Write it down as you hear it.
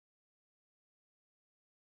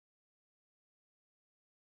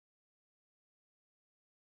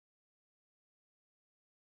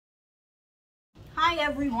Hi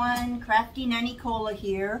everyone, Crafty Nanny Cola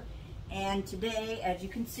here, and today, as you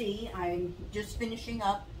can see, I'm just finishing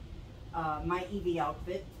up my Eevee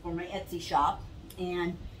outfit for my Etsy shop,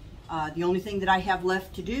 and the only thing that I have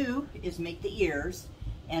left to do is make the ears,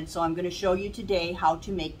 and so I'm going to show you today how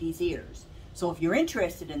to make these ears. So if you're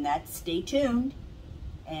interested in that, stay tuned,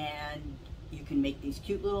 and you can make these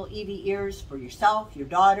cute little Eevee ears for yourself, your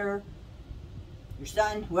daughter, your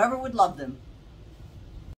son, whoever would love them.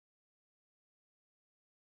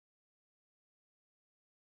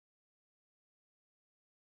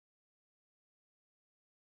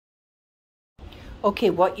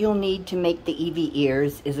 Okay, what you'll need to make the Eevee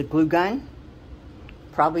ears is a glue gun,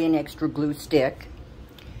 probably an extra glue stick.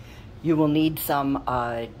 You will need some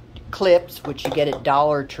clips, which you get at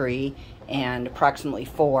Dollar Tree, and approximately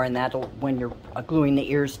 4, and that'll when you're gluing the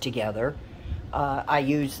ears together. I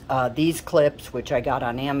use these clips, which I got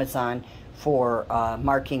on Amazon, for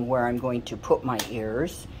marking where I'm going to put my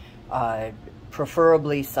ears.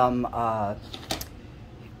 Preferably some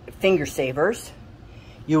finger savers.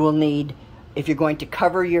 You will need, if you're going to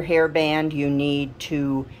cover your hairband, you need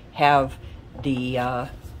to have the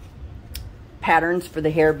patterns for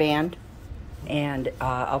the hairband, and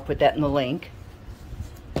I'll put that in the link.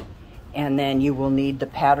 And then you will need the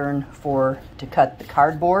pattern to cut the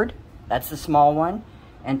cardboard, that's the small one,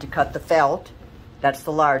 and to cut the felt, that's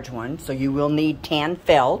the large one. So you will need tan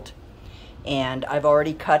felt, and I've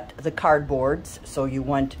already cut the cardboards, so you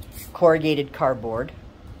want corrugated cardboard.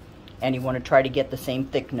 And you want to try to get the same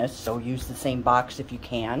thickness, so use the same box if you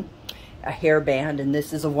can. A hairband, and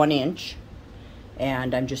this is a 1 inch.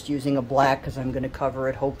 And I'm just using a black because I'm going to cover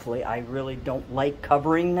it, hopefully. I really don't like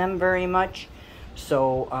covering them very much.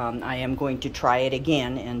 So I am going to try it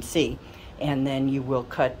again and see. And then you will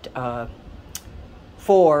cut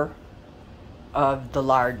 4 of the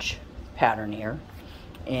large pattern here.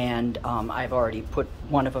 And I've already put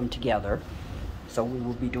one of them together. So we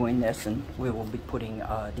will be doing this, and we will be putting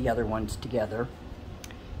the other ones together.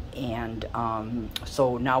 And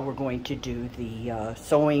so now we're going to do the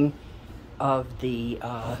sewing of the,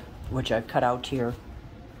 which I've cut out here,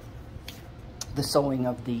 the sewing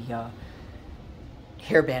of the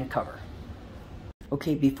hairband cover.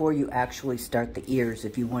 Okay, before you actually start the ears,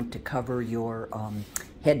 if you want to cover your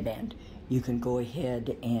headband, you can go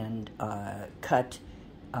ahead and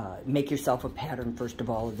make yourself a pattern. First of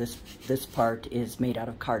all, this part is made out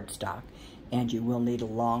of cardstock, and you will need a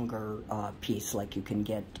longer piece like you can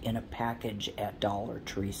get in a package at Dollar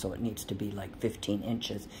Tree, so it needs to be like 15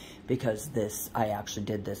 inches because I actually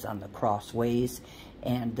did this on the crossways,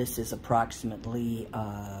 and this is approximately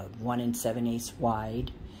 1 7/8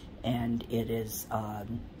 wide, and it is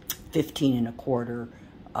 15 1/4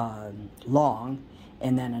 long.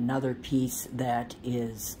 And then another piece that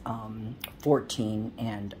is 14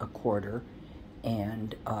 1/4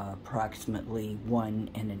 and approximately 1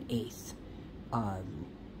 1/8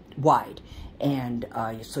 wide. And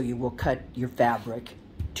so you will cut your fabric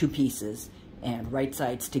 2 pieces and right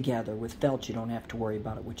sides together. With felt, you don't have to worry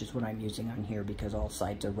about it, which is what I'm using on here because all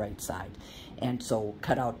sides are right side. And so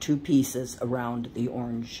cut out 2 pieces around the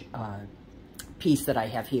orange piece that I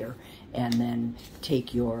have here, and then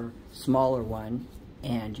take your smaller one,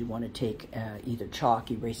 and you want to take either chalk,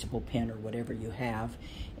 erasable pen, or whatever you have,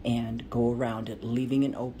 and go around it, leaving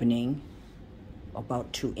an opening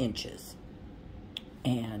about 2 inches.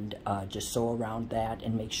 And just sew around that,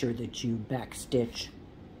 and make sure that you back stitch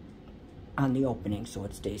on the opening so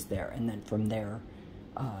it stays there. And then from there,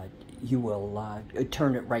 you will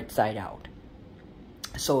turn it right side out.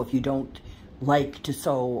 So if you don't like to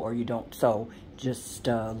sew, or you don't sew, just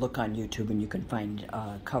look on YouTube and you can find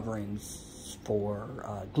coverings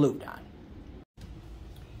for glued on.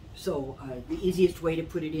 So the easiest way to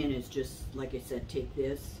put it in is just, like I said, take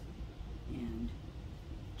this and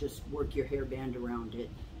just work your hairband around it.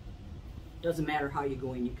 Doesn't matter how you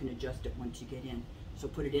go in, you can adjust it once you get in. So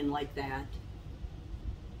put it in like that,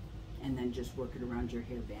 and then just work it around your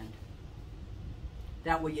hairband.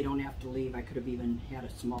 That way you don't have to leave. I could have even had a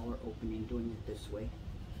smaller opening doing it this way.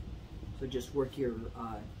 So just work your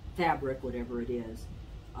fabric, whatever it is.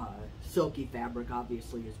 Silky fabric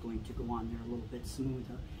obviously is going to go on there a little bit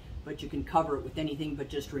smoother, but you can cover it with anything. But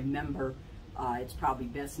just remember, it's probably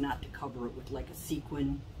best not to cover it with like a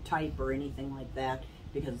sequin type or anything like that,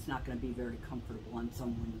 because it's not going to be very comfortable on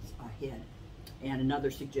someone's head. And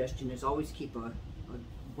another suggestion is always keep a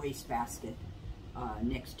wastebasket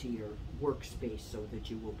next to your workspace, so that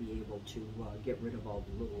you will be able to get rid of all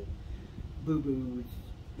the little boo-boos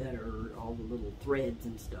that are, all the little threads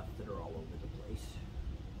and stuff that are all over the place.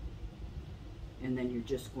 And then you're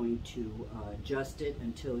just going to adjust it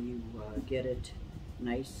until you get it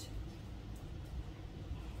nice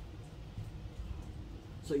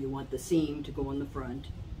So you want the seam to go in the front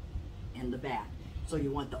and the back. So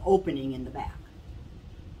you want the opening in the back.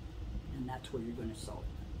 And that's where you're going to sew.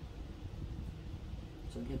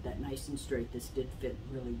 So get that nice and straight. This did fit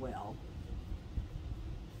really well.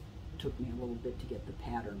 Took me a little bit to get the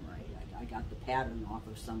pattern right. I got the pattern off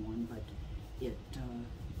of someone, but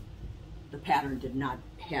the pattern did not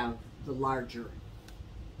have the larger.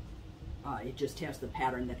 It just has the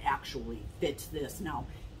pattern that actually fits this. Now,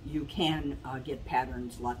 you can get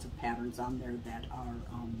patterns, lots of patterns on there that are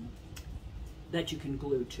that you can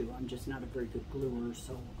glue to. I'm just not a very good gluer,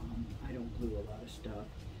 so I don't glue a lot of stuff.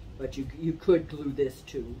 But you could glue this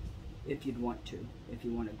too, if you'd want to. If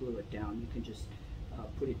you want to glue it down, you can just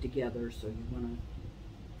put it together. So you want to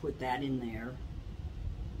put that in there,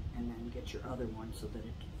 and then get your other one so that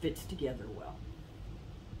it fits together well.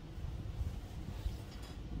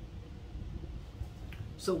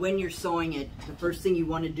 So when you're sewing it, the first thing you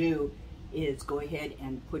want to do is go ahead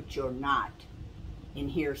and put your knot in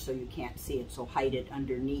here so you can't see it. So hide it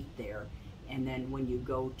underneath there. And then when you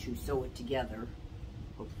go to sew it together,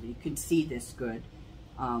 hopefully you can see this good,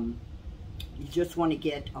 you just want to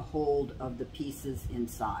get a hold of the pieces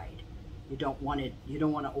inside. You don't want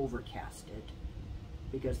to overcast it,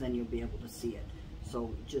 because then you'll be able to see it.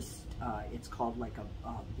 So just, it's called like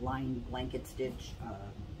a blind blanket stitch,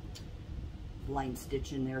 blind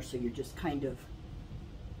stitch in there. So you're just kind of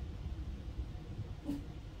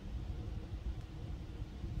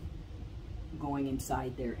going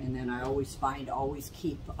inside there. And then I always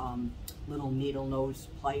keep little needle nose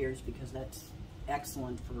pliers, because that's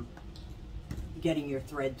excellent for getting your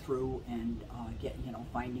thread through and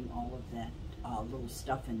finding all of that little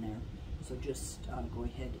stuff in there. So just go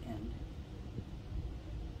ahead and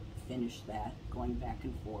finish that, going back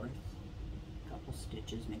and forth. A couple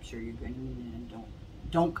stitches, make sure you're getting it in.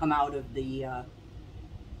 Don't come out of the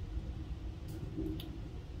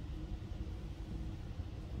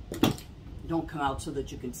don't come out so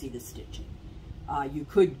that you can see the stitching. You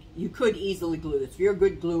could easily glue this. If you're a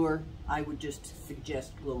good gluer, I would just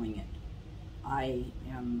suggest gluing it. I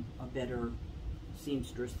am a better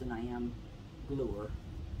seamstress than I am gluer,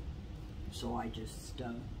 so I just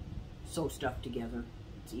sew stuff together.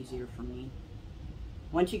 It's easier for me.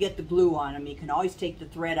 Once you get the glue on them, you can always take the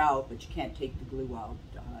thread out, but you can't take the glue out.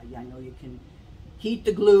 I know you can heat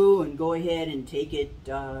the glue and go ahead and take it,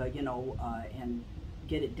 and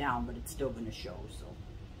get it down, but it's still going to show. So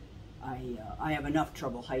I have enough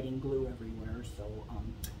trouble hiding glue everywhere. So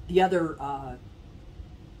the other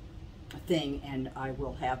thing, and I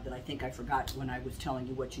will have that, I think I forgot when I was telling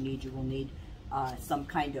you what you need. You will need some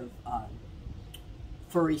kind of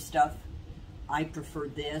furry stuff. I prefer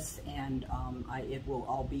this, and it will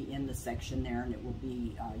all be in the section there, and it will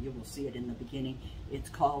be, you will see it in the beginning. It's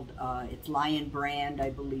called, it's Lion Brand, I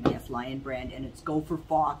believe, yes, Lion Brand, and it's Go for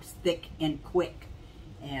Fox, Thick and Quick.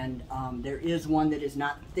 And there is one that is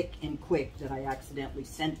not thick and quick that I accidentally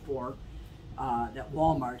sent for, that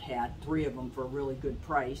Walmart had, 3 of them for a really good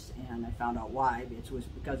price, and I found out why. It was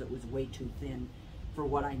because it was way too thin for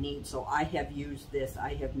what I need. So I have used this.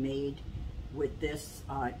 I have made with this,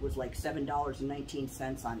 it was like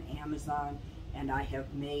 $7.19 on Amazon, and I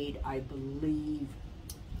have made, I believe,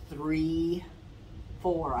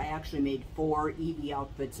 4. I actually made 4 Eevee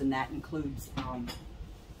outfits, and that includes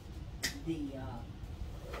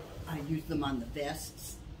I use them on the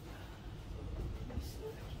vests.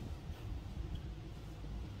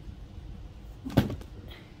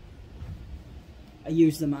 I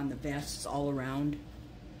use them on the vests all around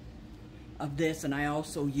of this, and I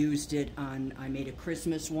also used it on, I made a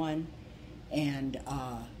Christmas one, and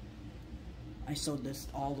I sewed this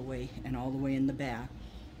all the way in the back.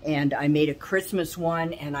 And I made a Christmas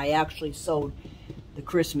one, and I actually sewed the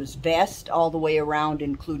Christmas vest all the way around,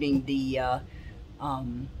 including the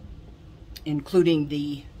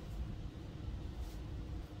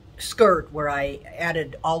skirt, where I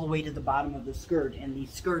added all the way to the bottom of the skirt. And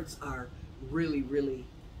these skirts are really, really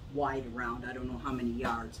wide around. I don't know how many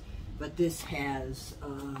yards, but this has,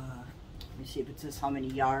 let me see if it says how many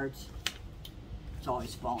yards. It's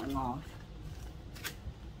always falling off.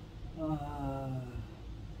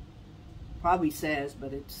 Probably says,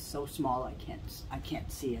 but it's so small I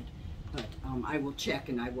can't see it. But I will check,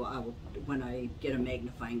 and I will when I get a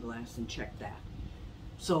magnifying glass and check that.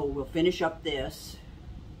 So we'll finish up this.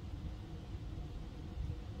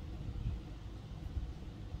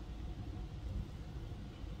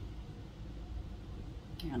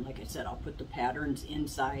 And like I said, I'll put the patterns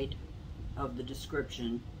inside of the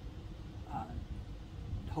description.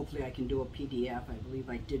 Hopefully I can do a PDF. I believe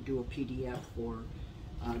I did do a PDF for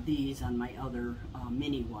these on my other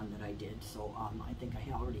mini one that I did. So I think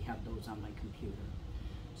I already have those on my computer.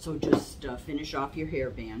 So just finish off your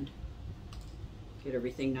hairband. Get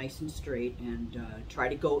everything nice and straight, and try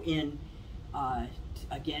to go in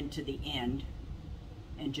again to the end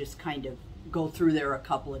and just kind of go through there a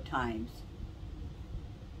couple of times.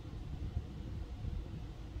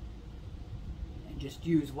 And just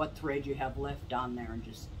use what thread you have left on there and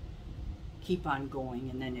just keep on going.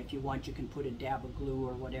 And then if you want, you can put a dab of glue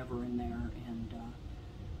or whatever in there, and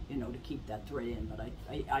you know, to keep that thread in. But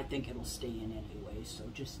I think it'll stay in anyway. So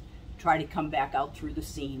just try to come back out through the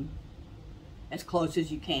seam as close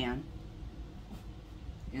as you can,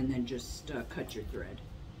 and then just cut your thread.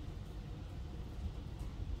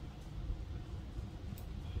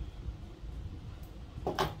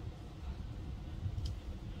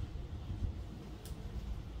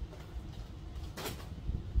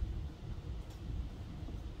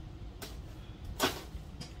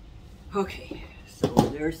 Okay, so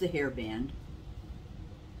there's the hairband,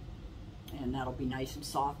 and that'll be nice and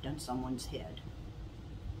soft on someone's head.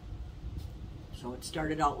 So it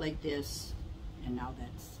started out like this, and now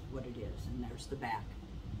that's what it is, and there's the back.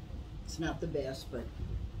 It's not the best, but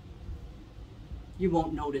you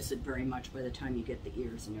won't notice it very much by the time you get the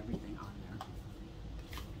ears and everything on there.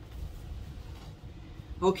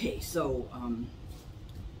 Okay, so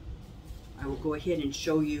I will go ahead and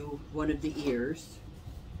show you one of the ears.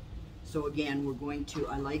 So again, we're going to,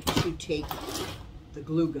 I like to take the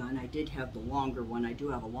glue gun. I did have the longer one. I do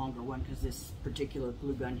have a longer one because this particular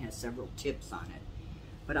glue gun has several tips on it.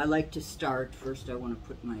 But I like to start, first I want to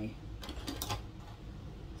put my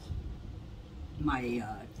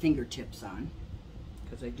fingertips on,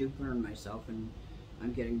 because I do burn myself, and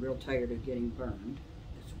I'm getting real tired of getting burned.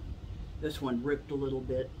 This one ripped a little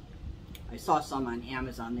bit. I saw some on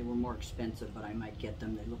Amazon. They were more expensive, but I might get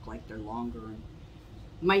them. They look like they're longer and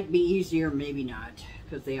might be easier, maybe not,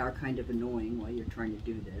 because they are kind of annoying while you're trying to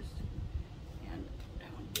do this. And I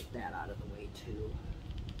want to get that out of the way too.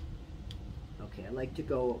 Okay, I like to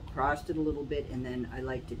go across it a little bit, and then I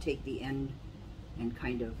like to take the end and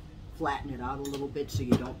kind of flatten it out a little bit so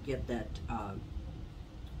you don't get that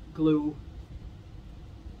globs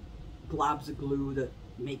of glue that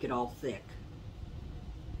make it all thick.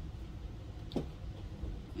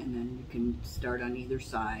 And then you can start on either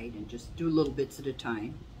side and just do little bits at a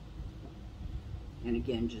time. And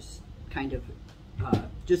again, just kind of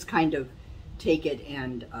take it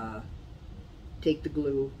and take the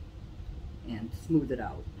glue and smooth it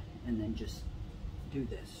out, and then just do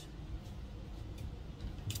this.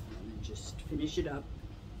 And then just finish it up.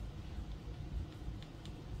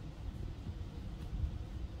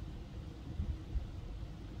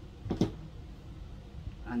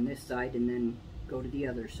 On this side, and then go to the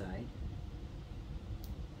other side.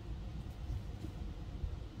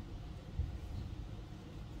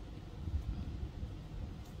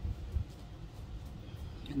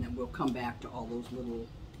 And then we'll come back to all those little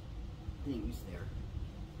things there.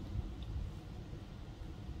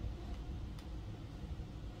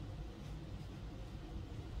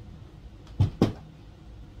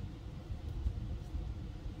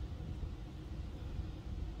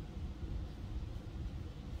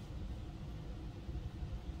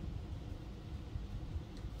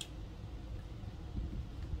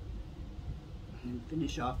 And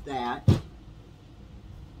finish off that.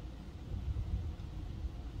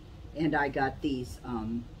 And I got these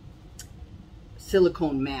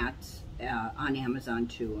silicone mats on Amazon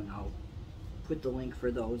too, and I'll put the link for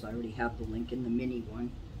those. I already have the link in the mini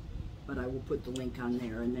one, but I will put the link on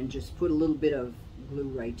there. And then just put a little bit of glue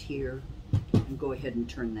right here and go ahead and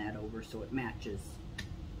turn that over so it matches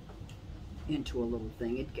into a little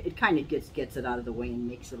thing. It kind of gets it out of the way and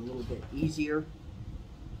makes it a little bit easier.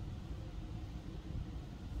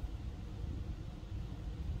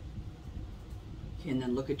 And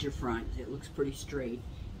then look at your front. It looks pretty straight.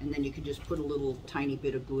 And then you can just put a little tiny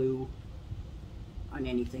bit of glue on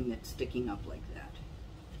anything that's sticking up like that.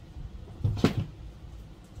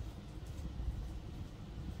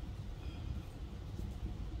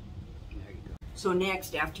 There you go. So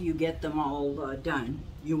next, after you get them all done,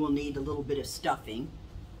 you will need a little bit of stuffing.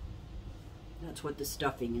 That's what the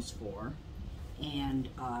stuffing is for. And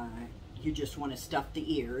you just want to stuff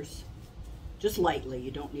the ears, just lightly.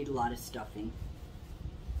 You don't need a lot of stuffing.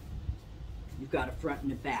 You've got a front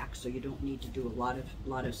and a back, so you don't need to do a lot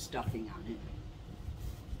of stuffing on it.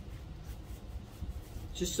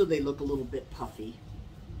 Just so they look a little bit puffy.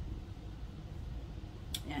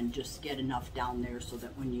 And just get enough down there so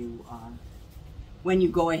that when you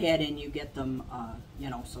go ahead and you get them,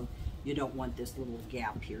 you know, so you don't want this little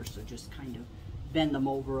gap here. So just kind of bend them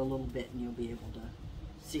over a little bit, and you'll be able to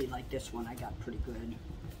see. Like this one, I got pretty good.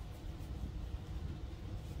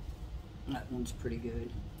 That one's pretty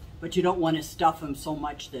good. But you don't want to stuff them so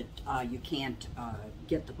much that you can't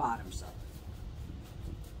get the bottoms up.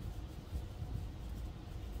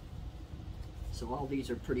 So all these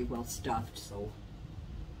are pretty well stuffed, so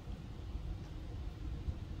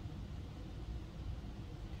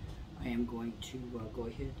I am going to go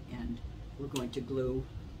ahead and we're going to glue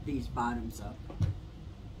these bottoms up.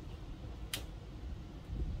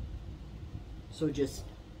 So just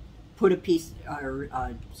put a piece or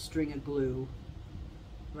a string of glue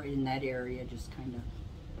right in that area, just kind of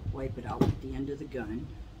wipe it out at the end of the gun.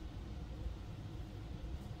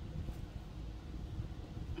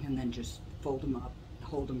 And then just fold them up,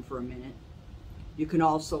 hold them for a minute. You can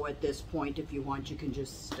also, at this point, if you want, you can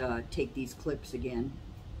just take these clips again.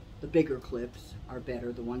 The bigger clips are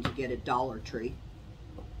better, the ones you get at Dollar Tree.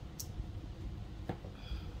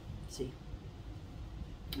 See?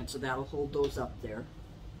 And so that'll hold those up there.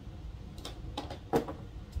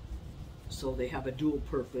 So they have a dual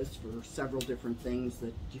purpose for several different things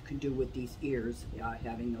that you can do with these ears.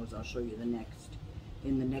 Having those, I'll show you in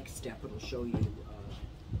the next step. It'll show you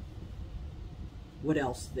what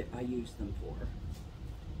else that I use them for.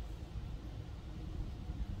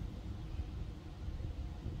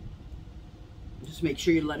 Just make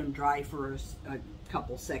sure you let them dry for a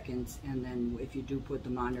couple seconds, and then if you do put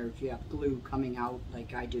them on, or if you have glue coming out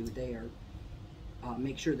like I do there,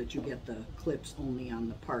 make sure that you get the clips only on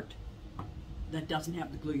the part that doesn't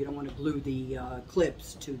have the glue. You don't want to glue the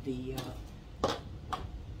clips to the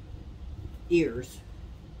ears.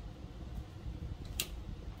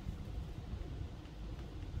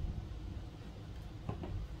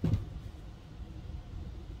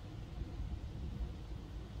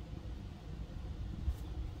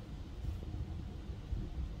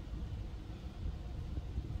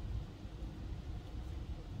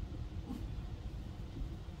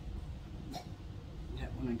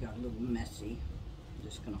 I got a little messy. I'm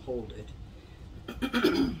just going to hold it.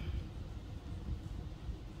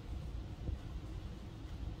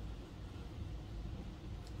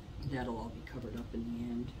 That'll all be covered up in the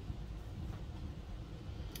end.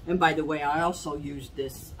 And by the way, I also used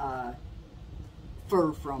this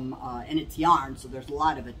fur from, and it's yarn, so there's a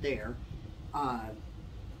lot of it there,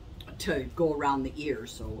 to go around the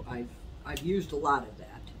ears. So I've used a lot of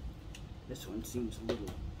that. This one seems a little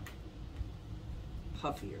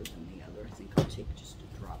puffier than the other. I think I'll take just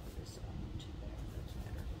a drop of this out. There, that's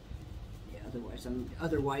better. Yeah,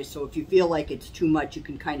 otherwise, so if you feel like it's too much, you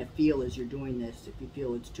can kind of feel as you're doing this. If you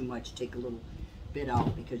feel it's too much, take a little bit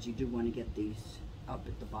out, because you do want to get these up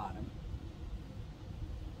at the bottom.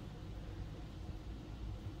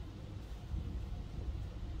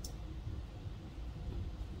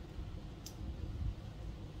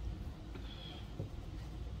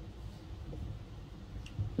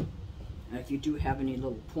 If you do have any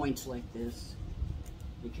little points like this,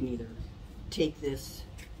 you can either take this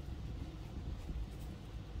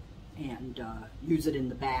and use it in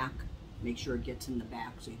the back. Make sure it gets in the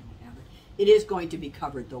back so you don't have it. It is going to be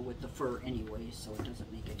covered though with the fur anyway, so it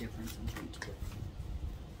doesn't make a difference. I'm going to get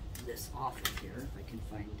this off of here if I can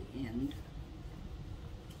find the end.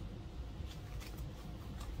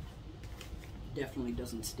 Definitely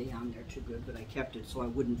doesn't stay on there too good, but I kept it so I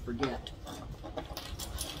wouldn't forget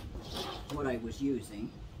what I was using.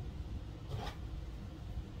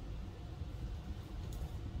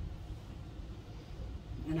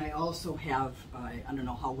 And I also have, I don't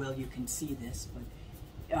know how well you can see this, but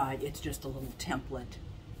it's just a little template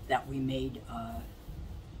that we made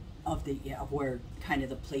of where kind of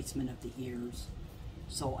the placement of the ears.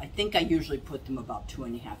 So I think I usually put them about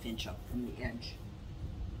 2.5 inches up from the edge.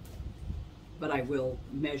 But I will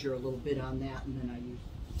measure a little bit on that, and then I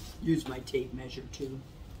use my tape measure too.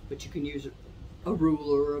 But you can use a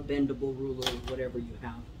ruler or a bendable ruler, whatever you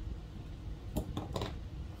have.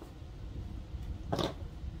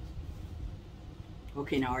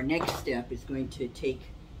 Okay, now our next step is going to take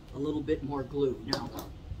a little bit more glue. Now,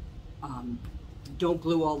 don't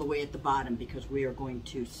glue all the way at the bottom, because we are going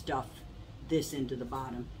to stuff this into the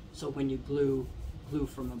bottom. So when you glue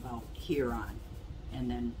from about here on,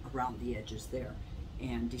 and then around the edges there.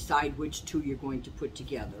 And decide which two you're going to put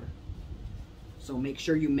together. So make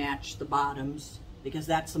sure you match the bottoms, because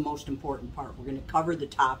that's the most important part. We're going to cover the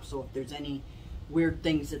top, so if there's any weird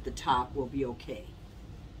things at the top, we'll be okay.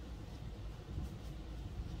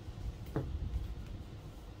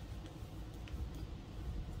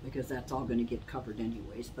 Because that's all going to get covered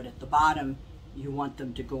anyways. But at the bottom, you want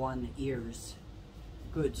them to go on the ears.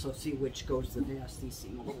 Good, so see which goes the best. These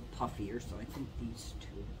seem a little puffier, so I think these two.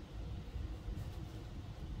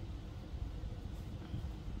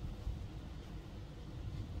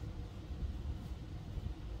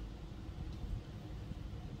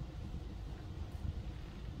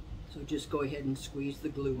 So just go ahead and squeeze the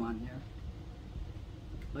glue on there.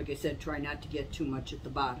 Like I said, try not to get too much at the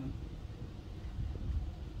bottom,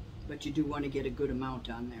 but you do want to get a good amount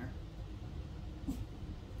on there.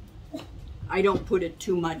 I don't put it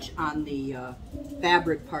too much on the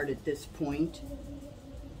fabric part at this point.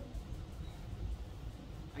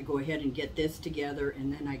 I go ahead and get this together,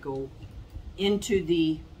 and then I go into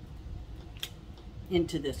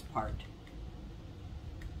this part.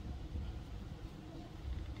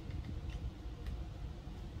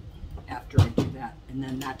 After I do that, and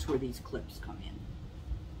then that's where these clips come in.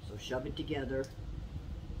 So shove it together,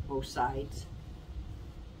 both sides,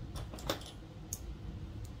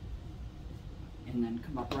 and then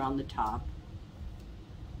come up around the top.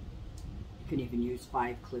 You can even use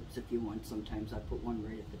 5 clips if you want. Sometimes I put one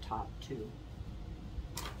right at the top too.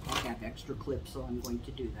 I have extra clips, so I'm going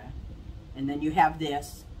to do that. And then you have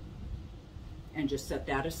this, and just set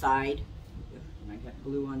that aside. I got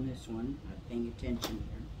glue on this one, not paying attention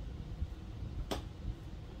here.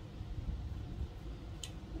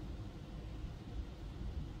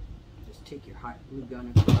 Take your hot glue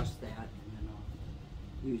gun across that, and then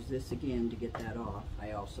I'll use this again to get that off.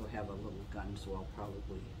 I also have a little gun, so I'll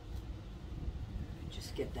probably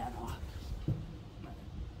just get that off.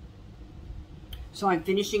 So I'm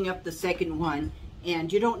finishing up the second one,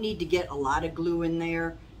 and you don't need to get a lot of glue in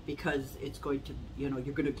there because it's going to, you know,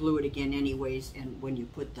 you're going to glue it again anyways, and when you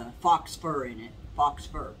put the fox fur in it, fox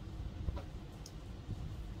fur.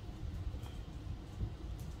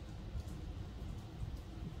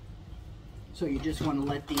 So you just want to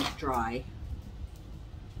let these dry.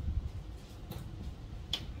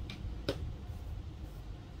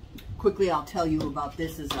 Quickly, I'll tell you about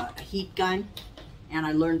this is a heat gun, and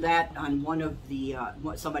I learned that on one of the,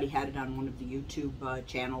 somebody had it on one of the YouTube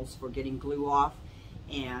channels for getting glue off,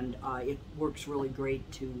 and it works really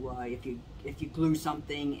great to, if you glue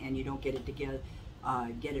something and you don't get it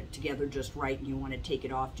together just right and you want to take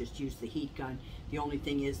it off, just use the heat gun. The only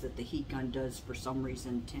thing is that the heat gun does, for some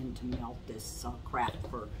reason, tend to melt this craft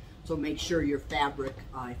fur. So make sure your fabric,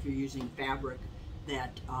 if you're using fabric,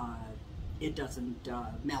 that it doesn't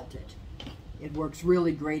melt it. It works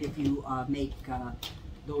really great if you make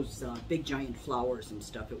those big giant flowers and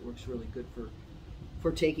stuff. It works really good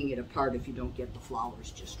for taking it apart if you don't get the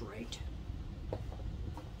flowers just right.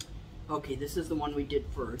 Okay, this is the one we did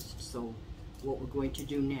first. So what we're going to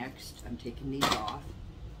do next, I'm taking these off,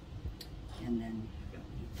 and then I don't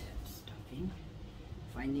need that stuffing.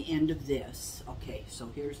 Find the end of this. Okay, so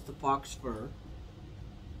here's the fox fur.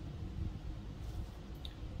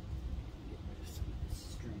 Get rid of some of the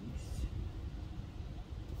strings.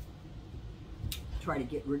 Try to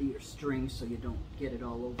get rid of your strings so you don't get it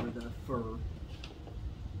all over the fur.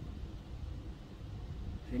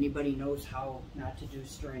 If anybody knows how not to do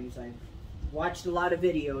strings, I've watched a lot of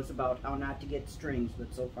videos about how not to get strings,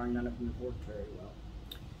 but so far none of them have worked very well.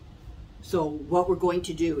 So what we're going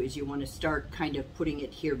to do is you want to start kind of putting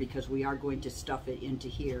it here, because we are going to stuff it into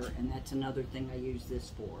here, and that's another thing I use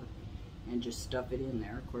this for. And just stuff it in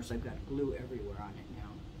there. Of course, I've got glue everywhere on it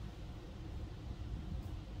now.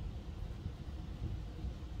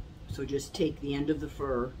 So just take the end of the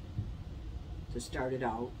fur to start it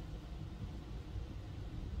out.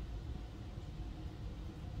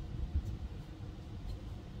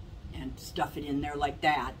 And stuff it in there like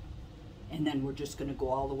that, and then we're just going to go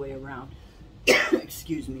all the way around.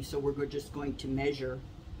 Excuse me. So we're just going to measure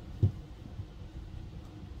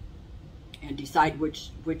and decide which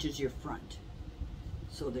is your front,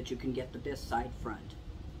 so that you can get the best side front.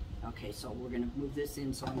 Okay, so we're going to move this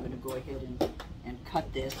in, so I'm going to go ahead and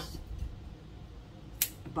cut this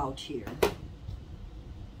about here,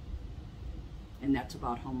 and that's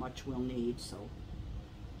about how much we'll need. So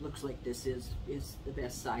looks like this is the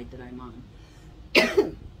best side that I'm on.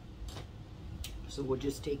 So we'll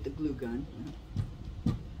just take the glue gun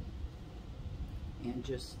and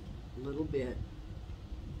just a little bit,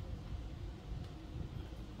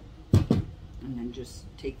 and then just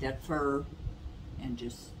take that fur and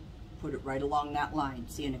just put it right along that line.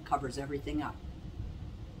 See, and it covers everything up.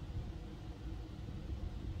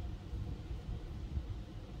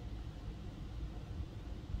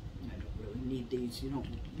 Need these. You don't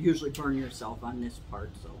usually burn yourself on this part,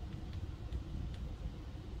 so.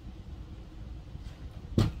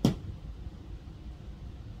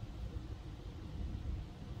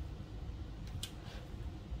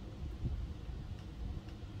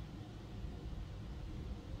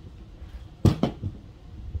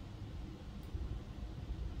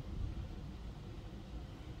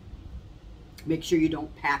 Make sure you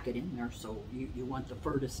don't pack it in there, so you want the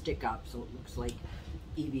fur to stick up so it looks like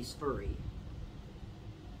Eevee's furry.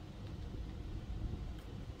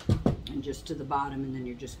 and just to the bottom, and then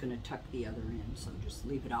you're just going to tuck the other in. So just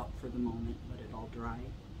leave it out for the moment, let it all dry.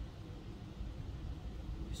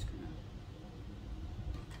 Just going to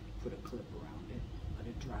put a clip around it, let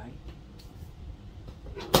it dry.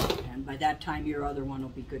 And by that time your other one will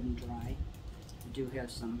be good and dry. I do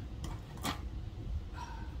have some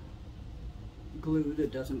glue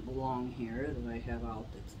that doesn't belong here that I have out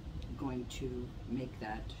that's going to make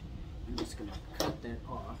that. I'm just going to cut that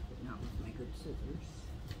off, but not with my good scissors.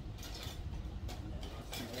 And then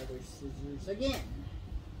off my other scissors again.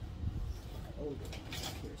 My older one.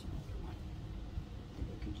 Here's an older one. I think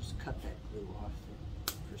I can just cut that glue off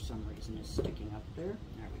that for some reason is sticking up there.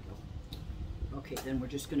 There we go. Okay, then we're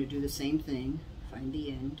just going to do the same thing. Find the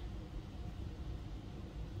end.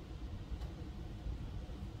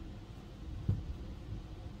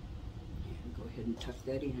 And go ahead and tuck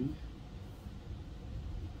that in.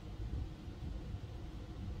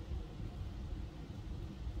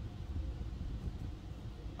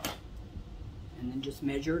 And then just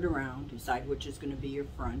measure it around, decide which is going to be your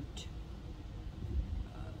front.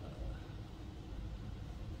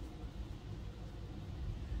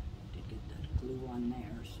 Did get that glue on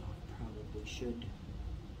there, so I probably should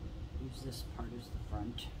use this part as the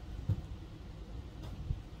front.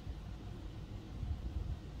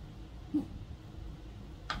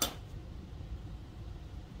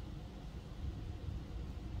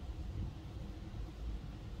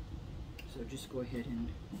 So just go ahead and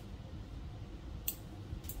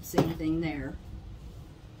same thing there.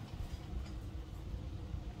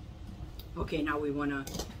 Okay, now we want to,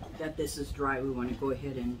 that this is dry, we want to go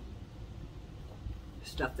ahead and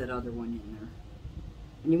stuff that other one in there.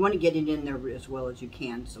 And you want to get it in there as well as you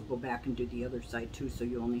can, so go back and do the other side too, so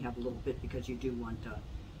you only have a little bit, because you do want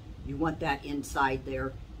you want that inside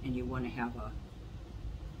there, and you want to have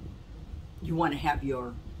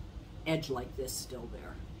your edge like this still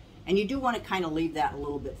there. And you do want to kind of leave that a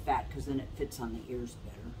little bit fat, because then it fits on the ears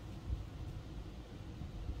better.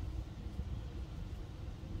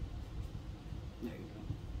 There you go.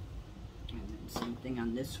 And then same thing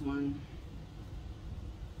on this one.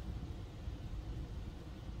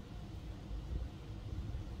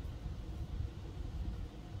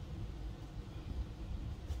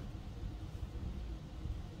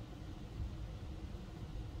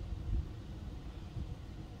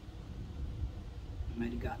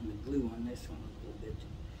 Might have gotten the glue on this one a little bit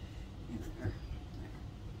in there.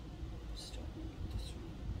 Still get this one.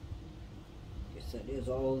 Guess that is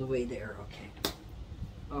all the way there. Okay.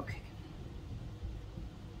 Okay.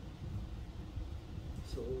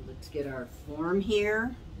 So let's get our form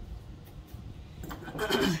here.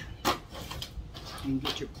 And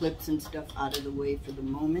get your clips and stuff out of the way for the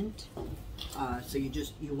moment. So you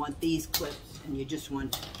want these clips, and you just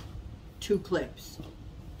want 2 clips.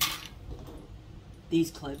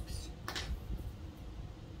 These clips,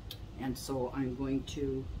 and so I'm going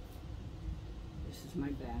to, this is my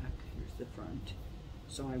back, here's the front,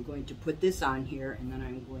 so I'm going to put this on here, and then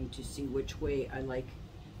I'm going to see which way I like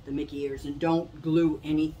the Mickey ears. And don't glue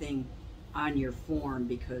anything on your form,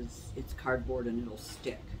 because it's cardboard and it'll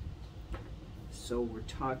stick. So we're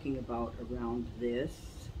talking about around this.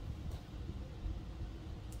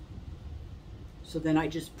 So then I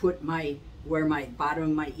just put where my bottom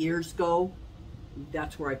of my ears go,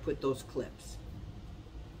 that's where I put those clips.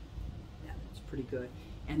 Yeah, that's pretty good.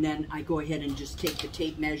 And then I go ahead and just take the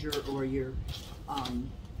tape measure or your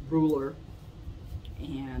ruler,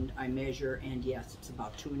 and I measure, and yes, it's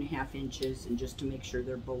about 2.5 inches, and just to make sure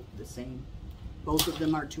they're both the same. Both of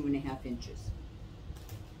them are 2.5 inches.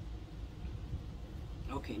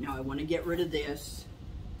 Okay, now I want to get rid of this.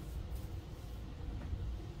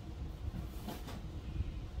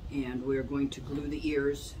 And we're going to glue the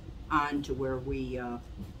ears on to where we have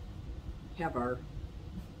our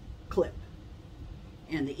clip.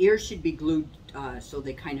 And the ears should be glued so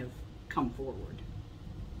they kind of come forward.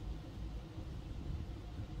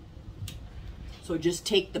 So just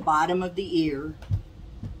take the bottom of the ear,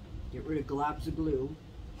 get rid of globs of glue.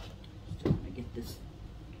 Still want to get this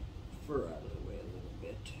fur out of the way a little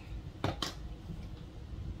bit.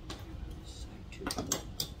 This side too.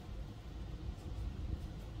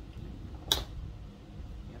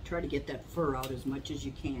 Try to get that fur out as much as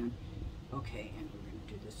you can. Okay, and we're going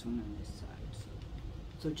to do this one on this side.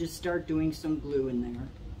 So just start doing some glue in there.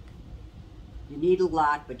 You need a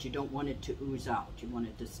lot, but you don't want it to ooze out. You want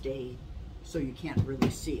it to stay so you can't really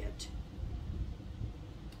see it.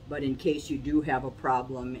 But in case you do have a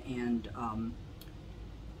problem and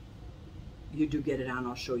you do get it on,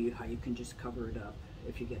 I'll show you how you can just cover it up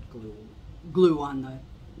if you get glue on the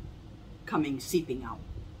seeping out.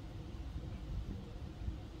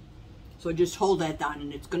 So just hold that down,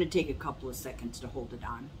 and it's going to take a couple of seconds to hold it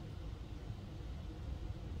on.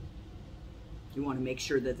 You want to make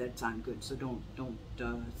sure that that's on good, so don't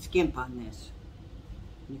skimp on this.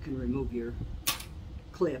 You can remove your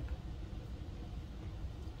clip.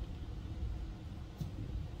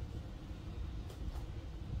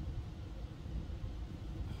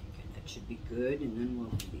 Okay, that should be good, and then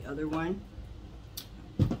we'll do the other one.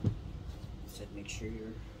 So make sure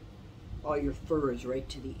all your fur is right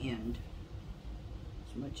to the end,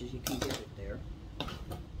 as much as you can get it there.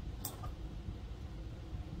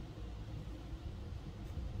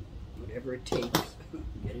 Whatever it takes,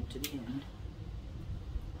 get it to the end.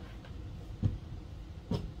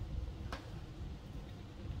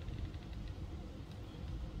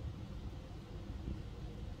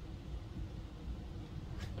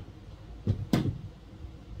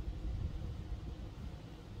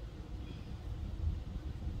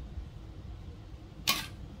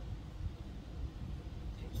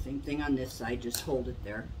 Same thing on this side, just hold it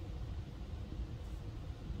there.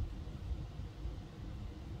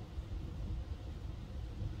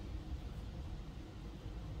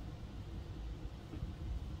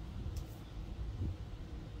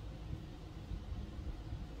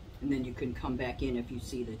 And then you can come back in if you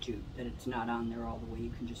see that it's not on there all the way.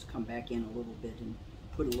 You can just come back in a little bit and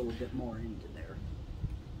put a little bit more into there.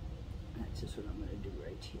 That's just what I'm going to do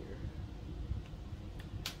right here.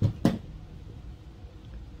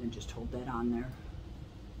 And just hold that on there.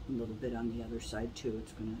 A little bit on the other side too.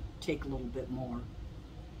 It's going to take a little bit more.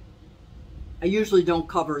 I usually don't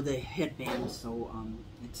cover the headband, so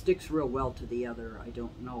it sticks real well to the other. I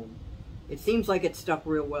don't know. It seems like it stuck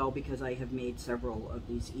real well because I have made several of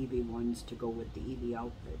these Eevee ones to go with the Eevee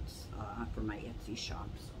outfits for my Etsy shop.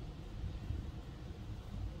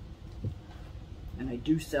 So. And I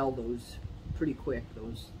do sell those pretty quick,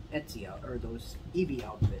 those those Eevee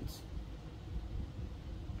outfits.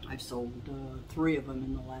 I've sold 3 of them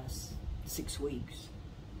in the last 6 weeks.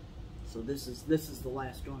 So this is the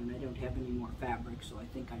last one. I don't have any more fabric, so I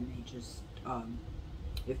think I may just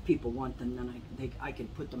if people want them, then I can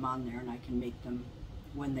put them on there, and I can make them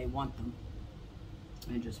when they want them,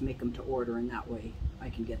 and just make them to order, and that way I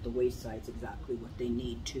can get the waist size exactly what they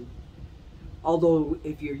need to. Although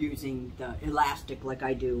if you're using the elastic like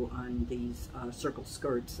I do on these circle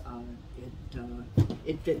skirts,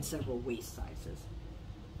 it fits several waist sizes.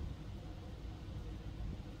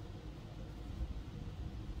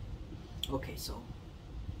 Okay, so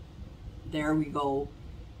there we go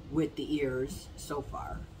with the ears so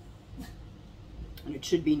far, and it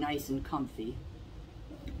should be nice and comfy.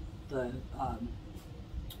 The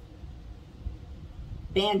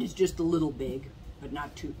band is just a little big, but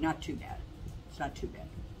not too bad. It's not too bad.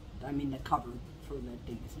 I mean, the cover for the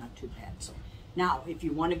thing is not too bad. So now, if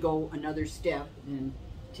you want to go another step, then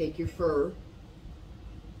take your fur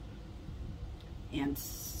and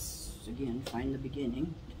again find the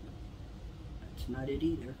beginning. That's not it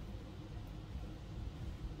either.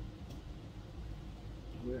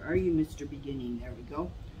 Where are you, Mr. Beginning? There we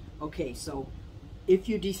go. Okay, so if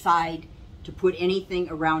you decide to put anything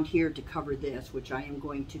around here to cover this, which I am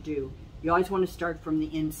going to do, you always want to start from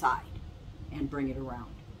the inside and bring it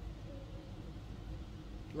around.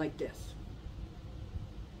 Like this.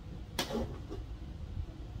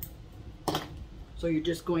 So you're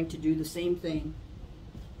just going to do the same thing.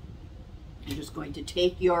 You're just going to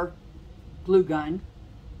take your glue gun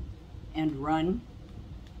and run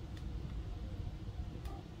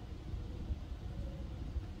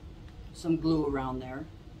some glue around there.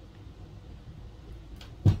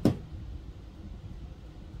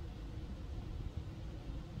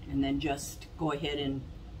 And then just go ahead and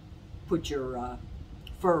put your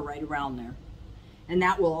fur right around there. And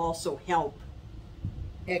that will also help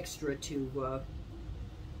extra to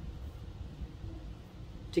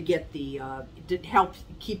get the, it helps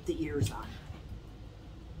keep the ears on.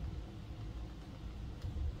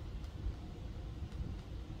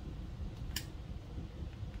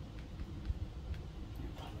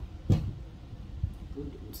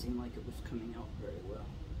 Seemed like it was coming out very well.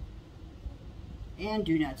 And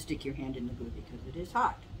do not stick your hand in the glue because it is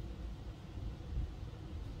hot.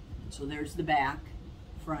 So there's the back,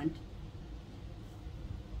 front.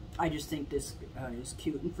 I just think this is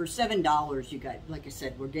cute. And for $7, you got, like I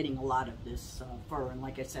said, we're getting a lot of this fur. And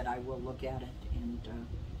like I said, I will look at it, and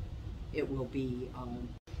it will be...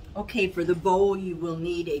 Okay, for the bow, you will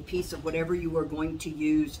need a piece of whatever you are going to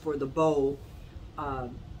use for the bow.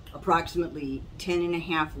 Approximately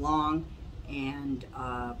 10.5 long and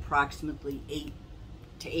approximately 8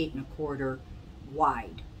 to 8 1/4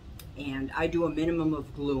 wide. And I do a minimum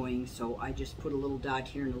of gluing, so I just put a little dot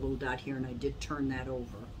here and a little dot here, and I did turn that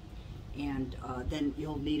over. And then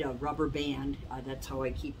you'll need a rubber band. That's how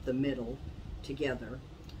I keep the middle together.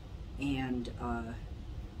 And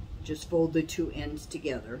just fold the two ends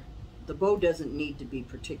together. The bow doesn't need to be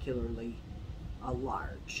particularly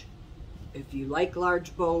large. If you like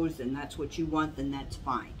large bows and that's what you want, then that's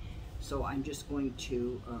fine. So I'm just going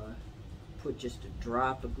to put just a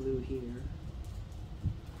drop of glue here,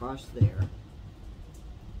 across there,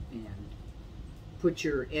 and put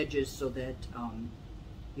your edges so that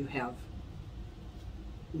you have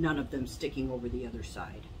none of them sticking over the other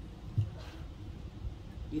side.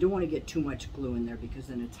 You don't want to get too much glue in there because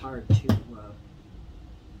then it's hard to,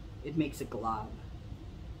 it makes a glob.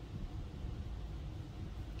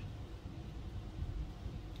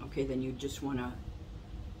 Okay, then you just want to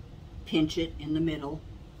pinch it in the middle.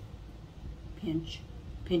 Pinch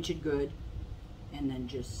it good, and then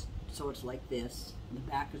just so it's like this. The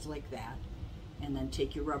back is like that. And then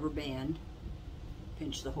take your rubber band,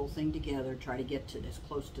 pinch the whole thing together, try to get to as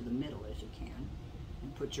close to the middle as you can,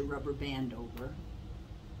 and put your rubber band over.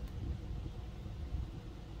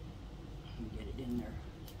 And get it in there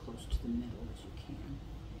as close to the middle as you can.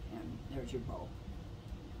 And there's your bow.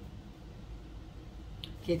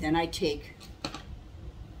 Okay, then I take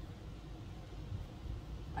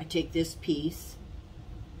this piece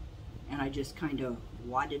and I just kind of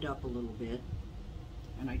wad it up a little bit,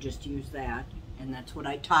 and I just use that, and that's what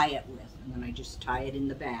I tie it with. And then I just tie it in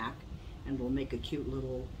the back, and we'll make a cute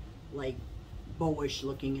little, like, bowish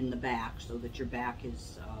looking in the back so that your back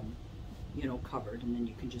is, you know, covered, and then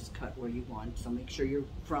you can just cut where you want. So make sure your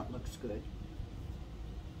front looks good.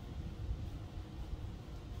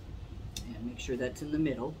 And make sure that's in the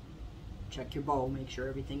middle. Check your bow, make sure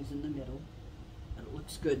everything's in the middle. It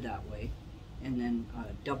looks good that way. And then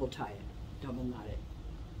double tie it, double knot it.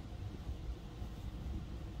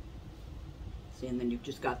 See, and then you've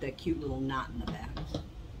just got that cute little knot in the back.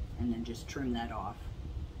 And then just trim that off.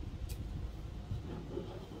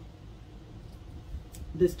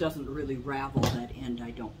 This doesn't really ravel that end,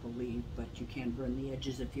 I don't believe, but you can burn the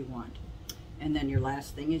edges if you want. And then your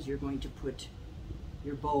last thing is you're going to put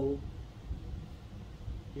your bow,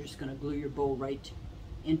 you're just going to glue your bow right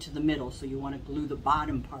into the middle. So you want to glue the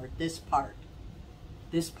bottom part, this part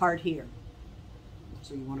here.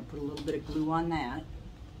 So you want to put a little bit of glue on that.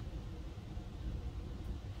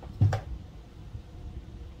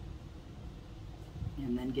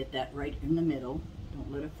 And then get that right in the middle.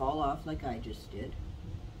 Don't let it fall off like I just did.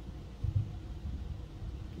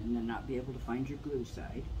 And then not be able to find your glue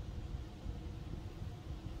side.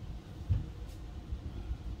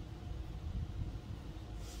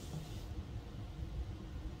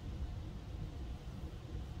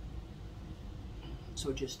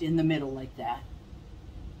 So just in the middle like that.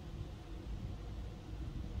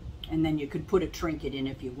 And then you could put a trinket in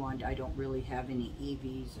if you want. I don't really have any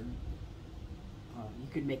Eevees, or you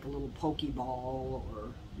could make a little Pokeball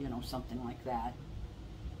or, you know, something like that,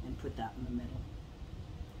 and put that in the middle.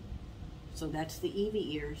 So that's the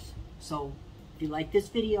Eevee ears. So if you like this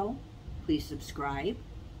video, please subscribe,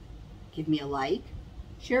 give me a like,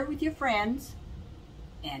 share it with your friends,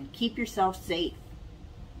 and keep yourself safe.